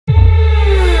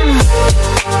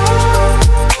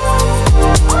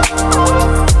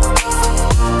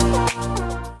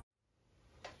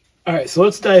so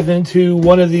let's dive into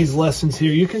one of these lessons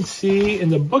here. You can see in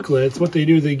the booklets what they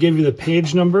do. They give you the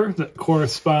page number that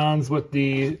corresponds with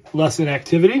the lesson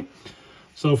activity.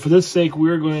 So for this sake,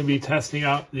 we're going to be testing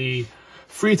out the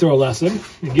free throw lesson.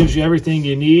 It gives you everything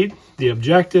you need, the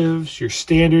objectives, your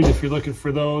standards if you're looking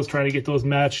for those, trying to get those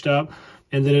matched up.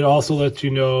 And then it also lets you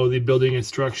know the building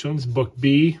instructions, book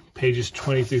B, pages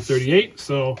 20 through 38.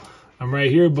 So I'm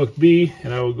right here, book B,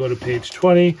 and I will go to page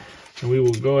 20, and we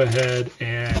will go ahead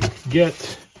and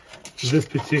get this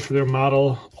particular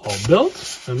model all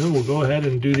built. And then we'll go ahead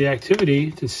and do the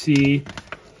activity to see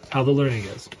how the learning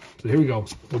is. So here we go.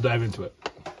 We'll dive into it.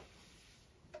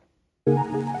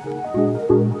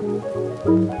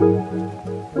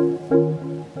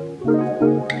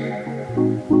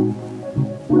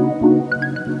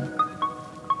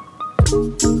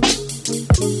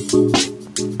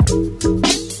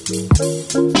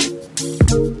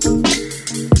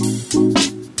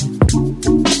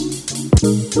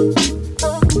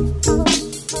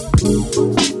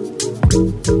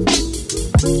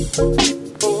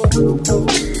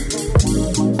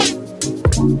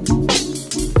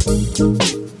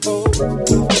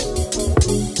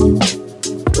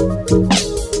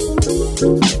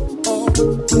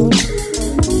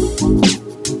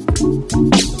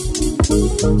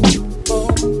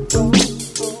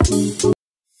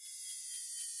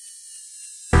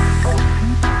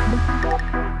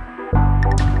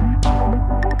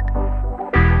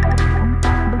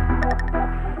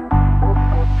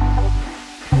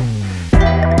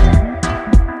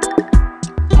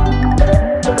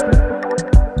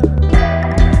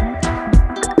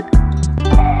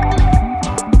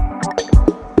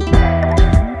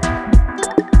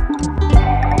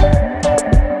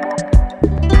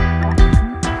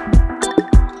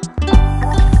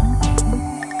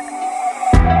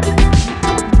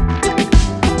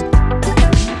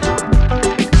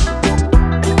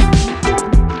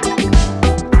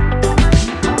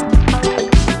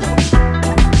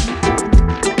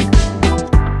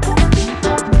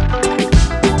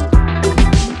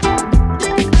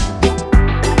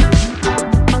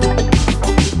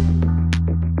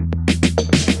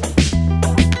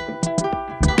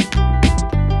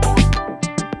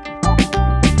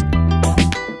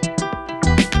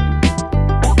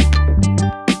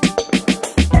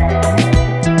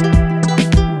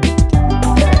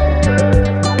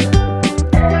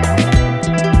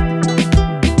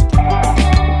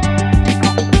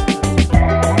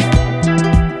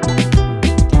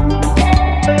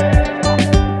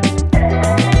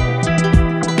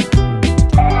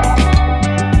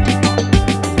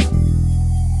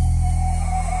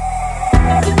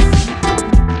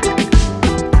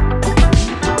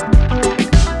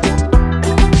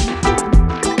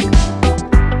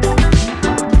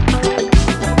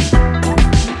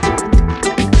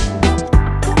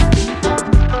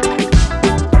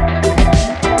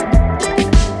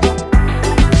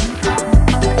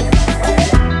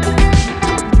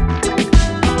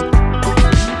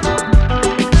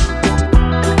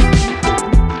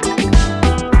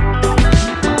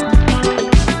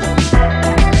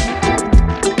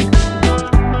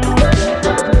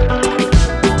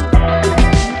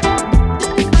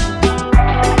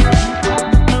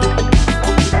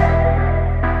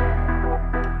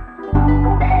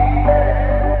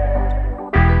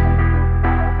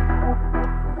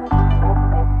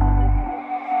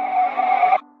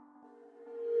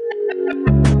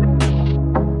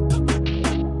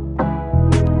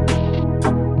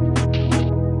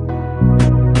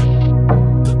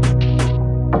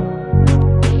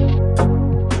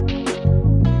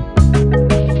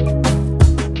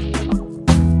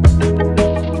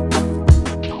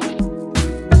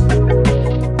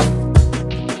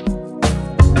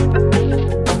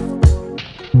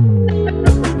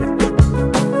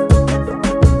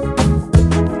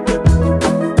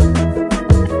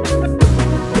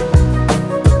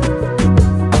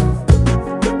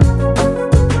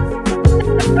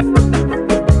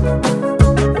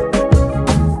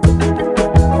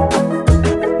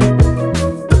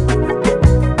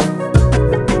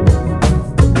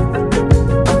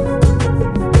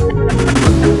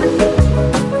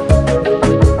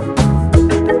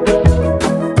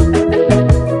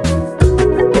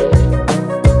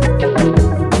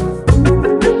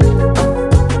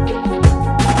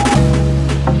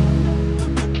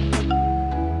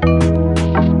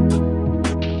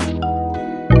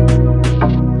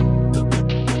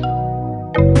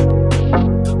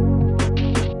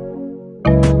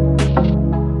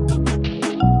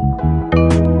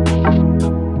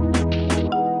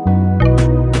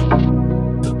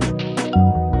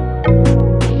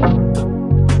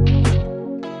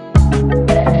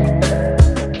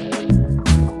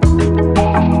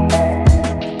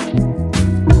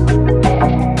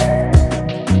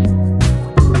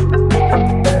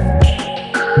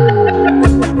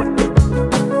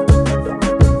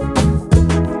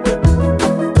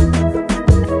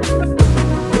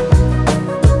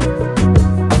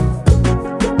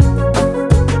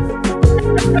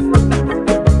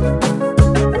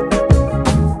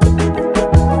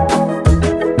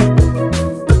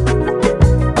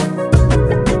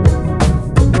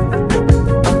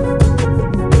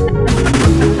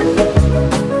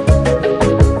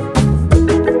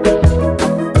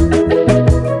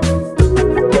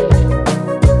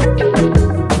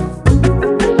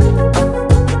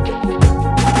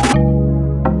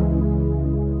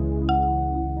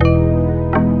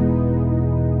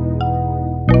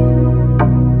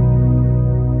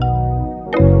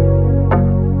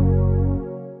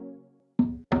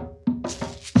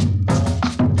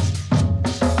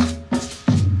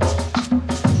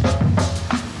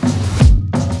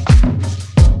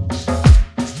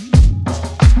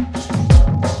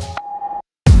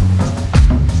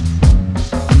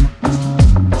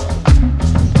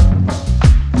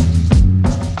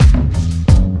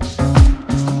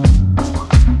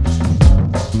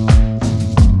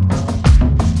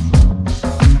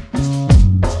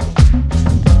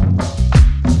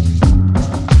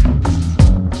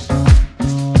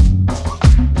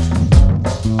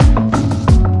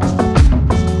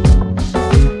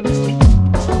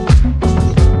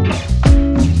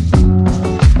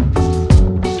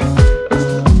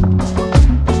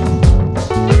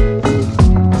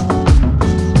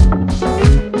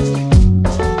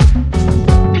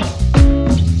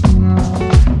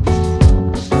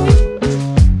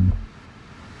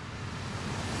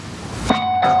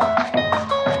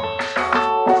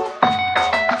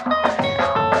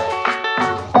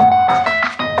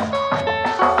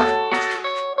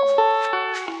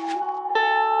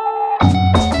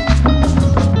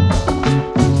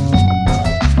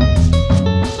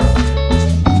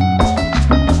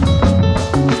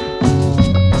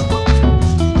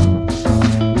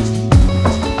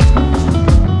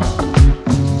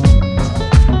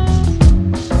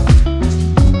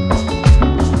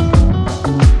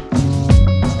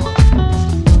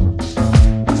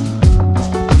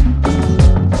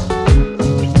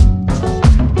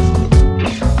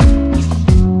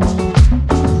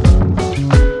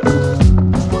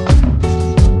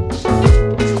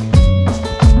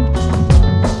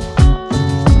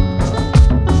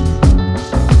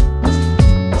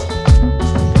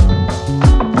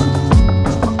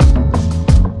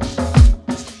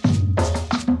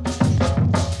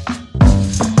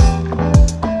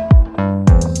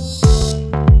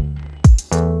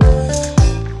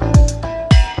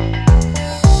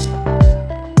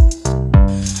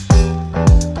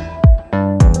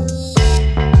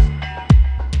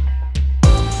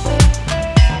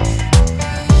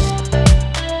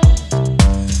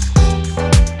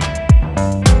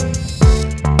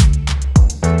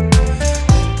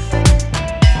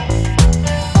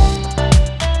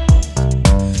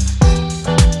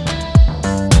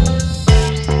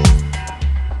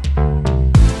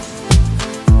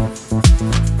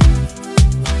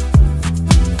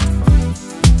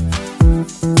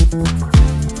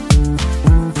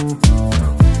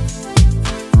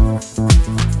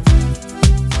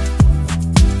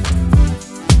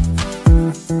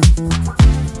 you.